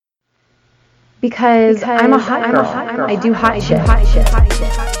Because I'm a hot girl. I do hot shit.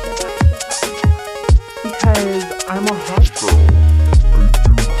 Because I'm a hot girl.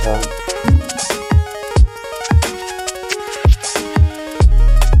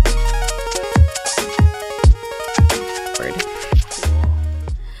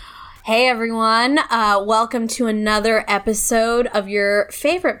 Hey everyone, welcome to another episode of your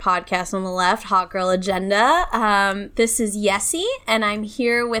favorite podcast on the left, Hot Girl Agenda. This is Yessie, and I'm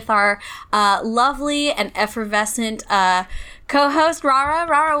here with our lovely and effervescent co-host, Rara.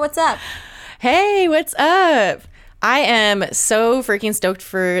 Rara, what's up? Hey, what's up? I am so freaking stoked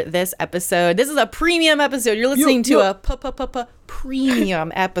for this episode. This is a premium episode. You're listening to a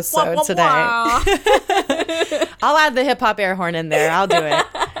premium episode today. I'll add the hip-hop air horn in there. I'll do it.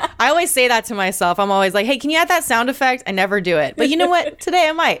 I always say that to myself. I'm always like, hey, can you add that sound effect? I never do it. But you know what? Today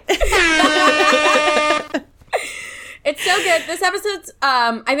I might. It's so good. This episode's,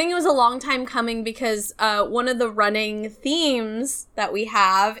 I think it was a long time coming because one of the running themes that we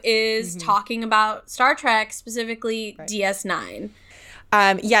have is talking about Star Trek, specifically DS9.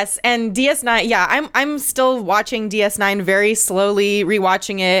 Yes, and DS9. Yeah, I'm still watching DS9 very slowly,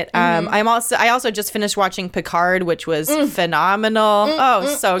 rewatching it. I also just finished watching Picard, which was phenomenal.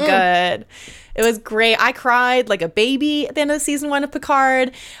 Oh, so good. It was great. I cried like a baby at the end of season 1 of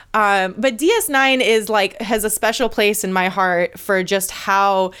Picard. But DS9 has a special place in my heart for just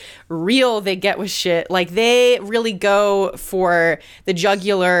how real they get with shit. Like, they really go for the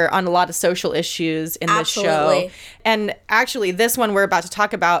jugular on a lot of social issues in this show. And actually, this one we're about to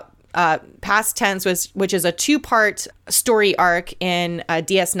talk about, Past Tense, which is a 2-part story arc in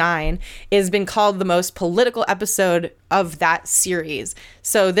DS9, has been called the most political episode of that series.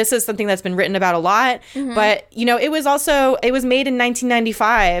 So this is something that's been written about a lot, but it was made in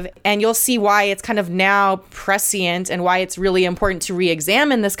 1995, and you'll see why it's kind of now prescient and why it's really important to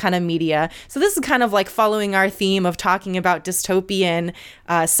re-examine this kind of media. So this is kind of like following our theme of talking about dystopian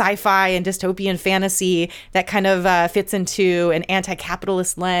sci-fi and dystopian fantasy that kind of fits into an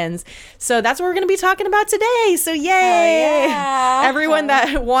anti-capitalist lens. So that's what we're going to be talking about today. So yay! Yeah. Everyone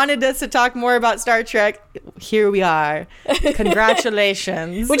that wanted us to talk more about Star Trek, here we are.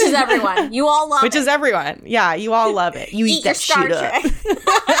 Congratulations. Which is everyone. You all love it. Which is everyone. Yeah, you all love it. You eat that shit up.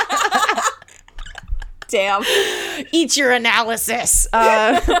 Damn. Eat your analysis. So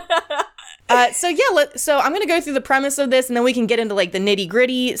I'm going to go through the premise of this, and then we can get into like the nitty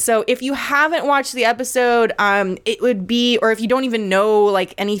gritty. So if you haven't watched the episode, it would be, or if you don't even know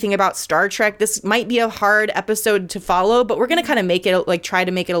like anything about Star Trek, this might be a hard episode to follow, but we're going to kind of make it try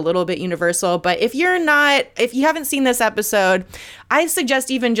to make it a little bit universal. But if you haven't seen this episode, I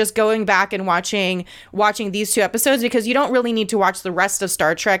suggest even just going back and watching these 2 episodes, because you don't really need to watch the rest of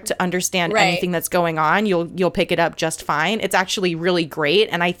Star Trek to understand anything that's going on. You'll pick it up just fine. It's actually really great,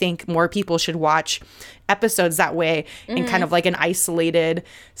 and I think more people should watch episodes that way in kind of like an isolated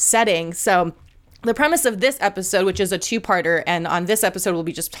setting. So the premise of this episode, which is a 2-parter, and on this episode we'll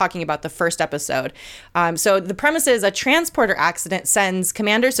be just talking about the first episode. So the premise is a transporter accident sends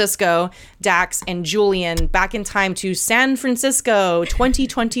Commander Sisko, Dax, and Julian back in time to San Francisco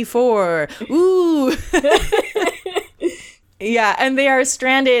 2024. Ooh. Yeah, and they are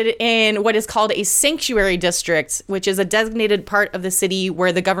stranded in what is called a sanctuary district, which is a designated part of the city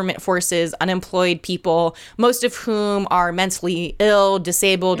where the government forces unemployed people, most of whom are mentally ill,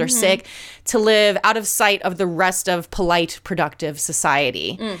 disabled, or sick, to live out of sight of the rest of polite, productive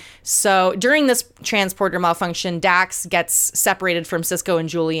society. So during this transporter malfunction, Dax gets separated from Sisko and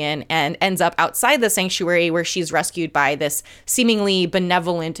Julian and ends up outside the sanctuary, where she's rescued by this seemingly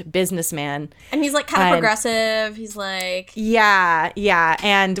benevolent businessman. And he's like kind of progressive. He's like... Yeah.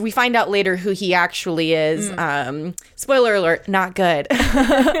 And we find out later who he actually is. Spoiler alert, not good.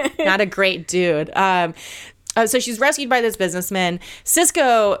 Not a great dude. So she's rescued by this businessman.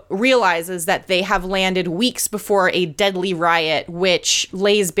 Sisko realizes that they have landed weeks before a deadly riot, which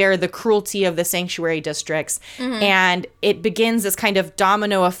lays bare the cruelty of the sanctuary districts. And it begins this kind of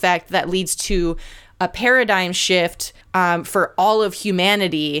domino effect that leads to a paradigm shift for all of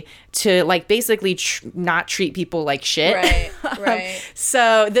humanity to like basically not treat people like shit. Right.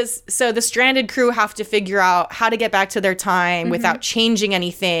 So the stranded crew have to figure out how to get back to their time without changing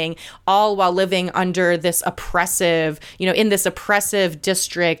anything, all while living under this oppressive, in this oppressive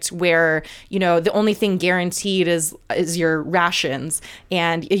district where, the only thing guaranteed is your rations.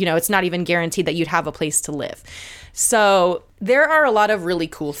 And, it's not even guaranteed that you'd have a place to live. So there are a lot of really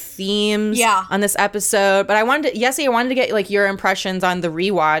cool themes on this episode, but I wanted to get like your impressions on the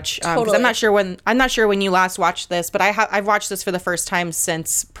rewatch, because I'm not sure when you last watched this, but I've watched this for the first time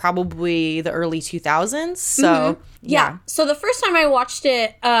since probably the early 2000s. So yeah. So the first time I watched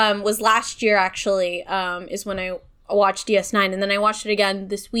it was last year, actually, is when I watched DS9, and then I watched it again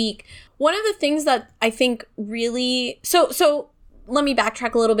this week. One of the things that I think really so let me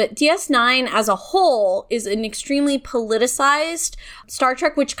backtrack a little bit. DS9 as a whole is an extremely politicized Star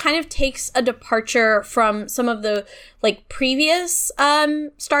Trek, which kind of takes a departure from some of the like previous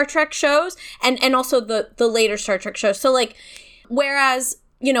Star Trek shows and also the later Star Trek shows. So like, whereas,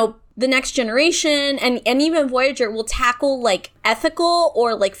 you know, The Next Generation and even Voyager will tackle like ethical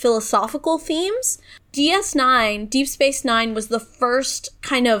or like philosophical themes, DS9, Deep Space Nine, was the first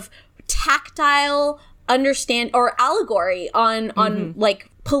kind of tactile understand or allegory on like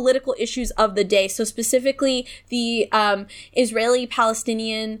political issues of the day. So specifically the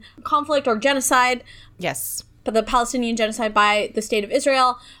Israeli-Palestinian conflict or genocide. Yes. But the Palestinian genocide by the state of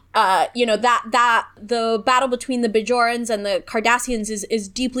Israel. You know, that the battle between the Bajorans and the Cardassians is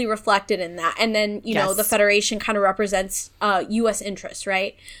deeply reflected in that. And then, you know, the Federation kind of represents U.S. interests,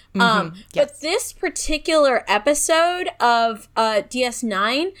 right? But this particular episode of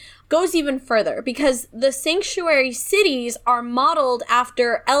DS9 goes even further because the sanctuary cities are modeled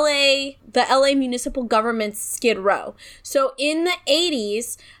after the LA municipal government's Skid Row. So in the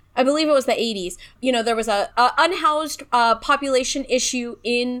 80s, I believe it was the 80s, you know, there was a unhoused population issue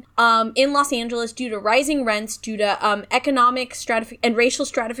in Los Angeles due to rising rents, due to economic and racial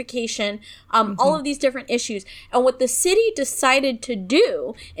stratification, all of these different issues. And what the city decided to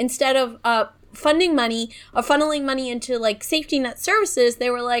do, instead of funding money or funneling money into like safety net services, they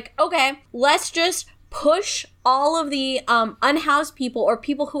were like, okay, let's just push all of the unhoused people or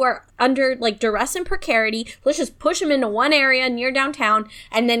people who are under like duress and precarity, let's just push them into one area near downtown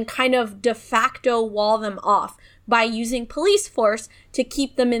and then kind of de facto wall them off by using police force to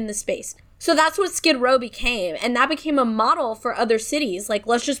keep them in the space. So that's what Skid Row became, and that became a model for other cities. Like,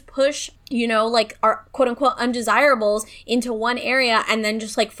 let's just push, you know, like our quote unquote undesirables into one area and then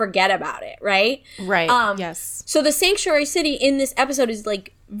just like forget about it, right? Right. Yes. So the sanctuary city in this episode is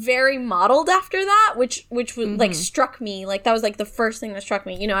like very modeled after that, which like struck me. Like that was like the first thing that struck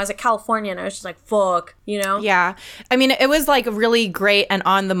me, you know, as a Californian. I was just like, fuck, you know? Yeah. I mean, it was like really great and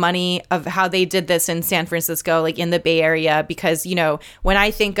on the money of how they did this in San Francisco, like in the Bay Area, because, you know, when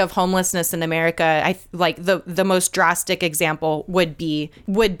I think of homelessness in America, I like the most drastic example would be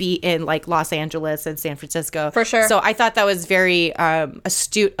in like Los Angeles and San Francisco. For sure. So I thought that was very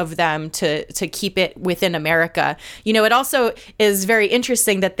astute of them to keep it within America. You know, it also is very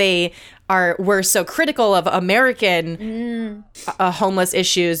interesting that they were so critical of American homeless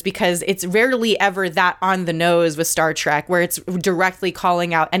issues, because it's rarely ever that on the nose with Star Trek, where it's directly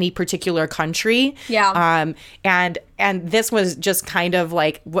calling out any particular country. Yeah. And this was just kind of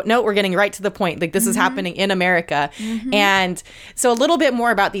like, no, we're getting right to the point. Like, this is happening in America. And so a little bit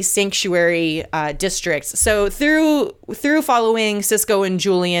more about these sanctuary districts. So through following Cisco and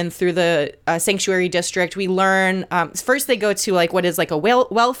Julian through the sanctuary district, we learn first they go to like what is like a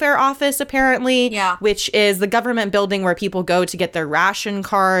welfare office, apparently, which is the government building where people go to get their ration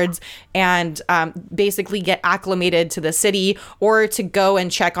cards and basically get acclimated to the city, or to go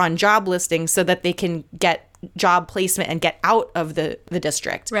and check on job listings so that they can get job placement and get out of the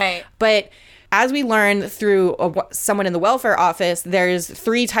district. Right. But as we learned through someone in the welfare office, there's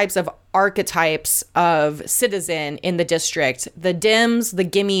 3 types of archetypes of citizen in the district: the DIMs, the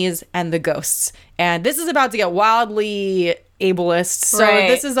gimmies, and the ghosts. And this is about to get wildly ableist. So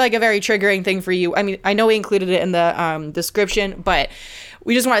this is like a very triggering thing for you. I mean, I know we included it in the description, but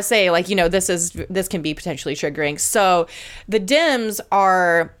we just want to say, like, you know, this can be potentially triggering. So the DIMs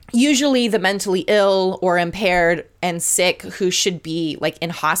are usually the mentally ill or impaired and sick who should be like in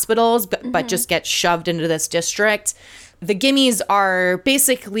hospitals, but just get shoved into this district. The gimmies are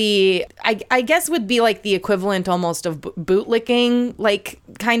basically, I guess would be like the equivalent almost of bootlicking, like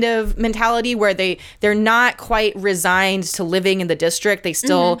kind of mentality, where they're not quite resigned to living in the district. They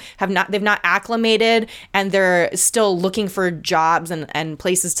still they've not acclimated, and they're still looking for jobs and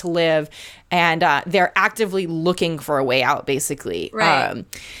places to live. And they're actively looking for a way out, basically. Right.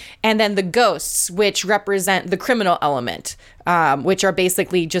 And then the ghosts, which represent the criminal element, which are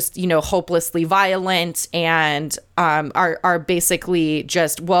basically just, you know, hopelessly violent and are basically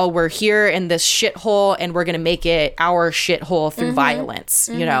just, well, we're here in this shithole and we're going to make it our shithole through violence,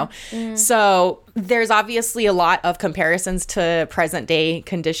 you know? So There's obviously a lot of comparisons to present day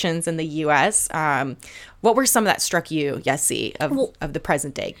conditions in the US. What were some that struck you, Yessie, of the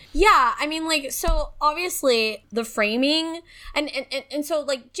present day? Yeah, I mean, like, so obviously the framing and so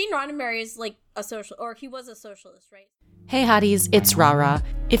like Gene Roddenberry is like a social, or he was a socialist, right? Hey hotties, it's Rara.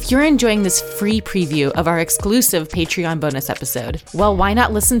 If you're enjoying this free preview of our exclusive Patreon bonus episode, well, why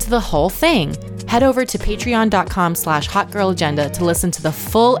not listen to the whole thing? Head over to patreon.com/hotgirlagenda to listen to the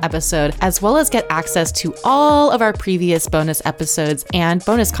full episode, as well as get access to all of our previous bonus episodes and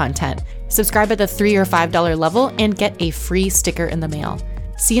bonus content. Subscribe at the $3 or $5 level and get a free sticker in the mail.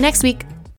 See you next week.